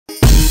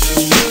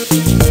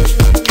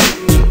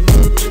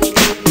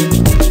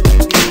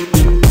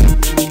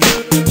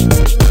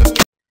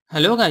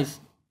Hello guys,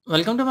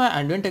 welcome to my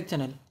AndWin Tech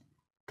channel.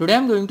 Today I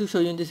am going to show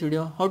you in this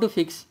video how to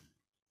fix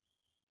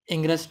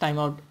Ingress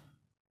timeout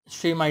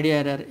stream ID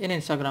error in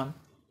Instagram.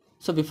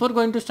 So before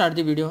going to start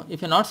the video,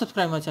 if you are not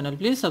subscribed my channel,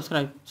 please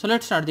subscribe. So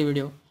let's start the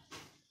video.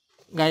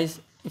 Guys,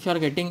 if you are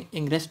getting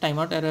Ingress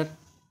timeout error,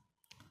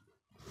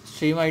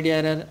 stream ID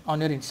error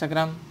on your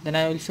Instagram, then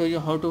I will show you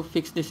how to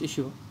fix this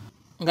issue.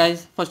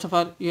 Guys, first of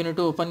all, you need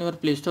to open your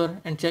Play Store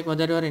and check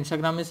whether your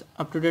Instagram is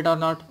up to date or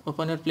not.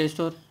 Open your Play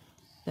Store,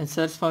 then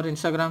search for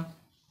Instagram.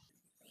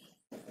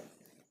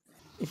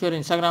 If your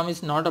Instagram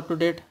is not up to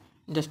date,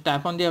 just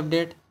tap on the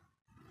update,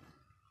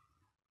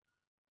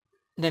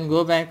 then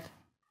go back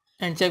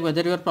and check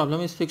whether your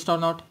problem is fixed or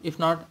not. If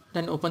not,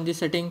 then open the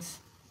settings.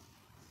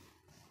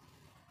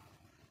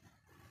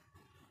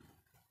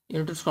 You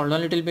need to scroll down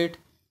a little bit.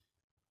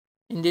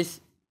 In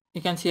this,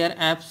 you can see here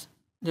apps.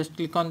 Just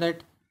click on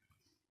that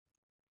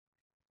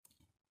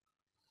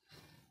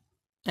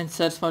and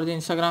search for the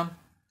Instagram.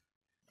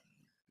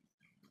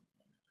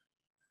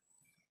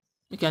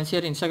 You can see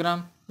here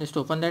Instagram. Just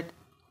open that.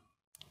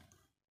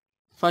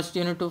 First,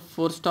 you need to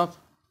force stop.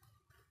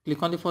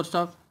 Click on the force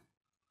stop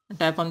and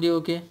tap on the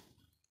OK.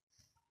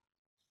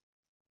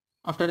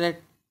 After that,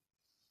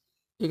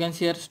 you can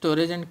see here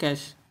storage and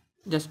cache.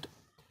 Just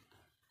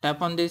tap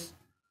on this.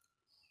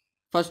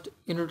 First,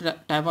 you need to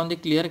tap on the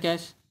clear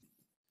cache.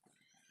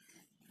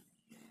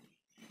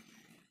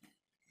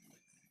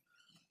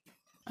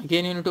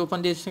 Again, you need to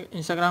open this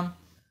Instagram.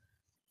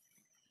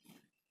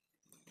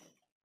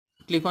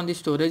 Click on the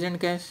storage and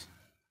cache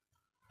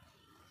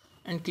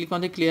and click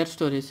on the clear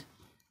storage.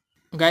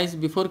 Guys,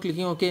 before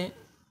clicking OK,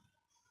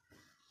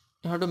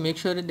 you have to make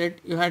sure that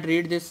you had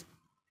read this.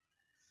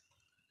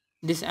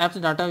 This app's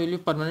data will be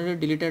permanently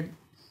deleted.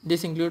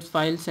 This includes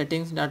file,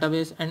 settings,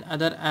 database and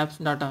other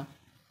apps data.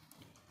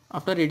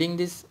 After reading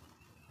this,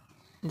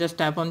 just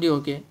tap on the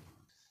OK.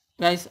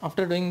 Guys,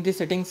 after doing the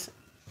settings,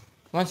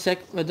 once check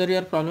whether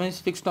your problem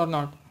is fixed or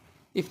not.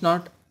 If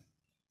not,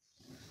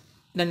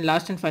 then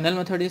last and final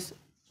method is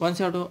once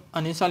you have to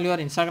uninstall your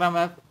Instagram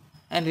app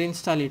and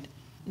reinstall it.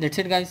 That's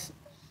it guys.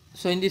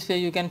 So in this way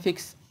you can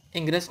fix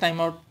Ingress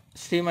timeout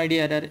stream ID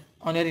error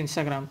on your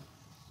Instagram.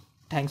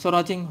 Thanks for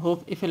watching.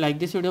 Hope if you like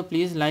this video,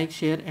 please like,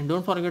 share and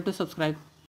don't forget to subscribe.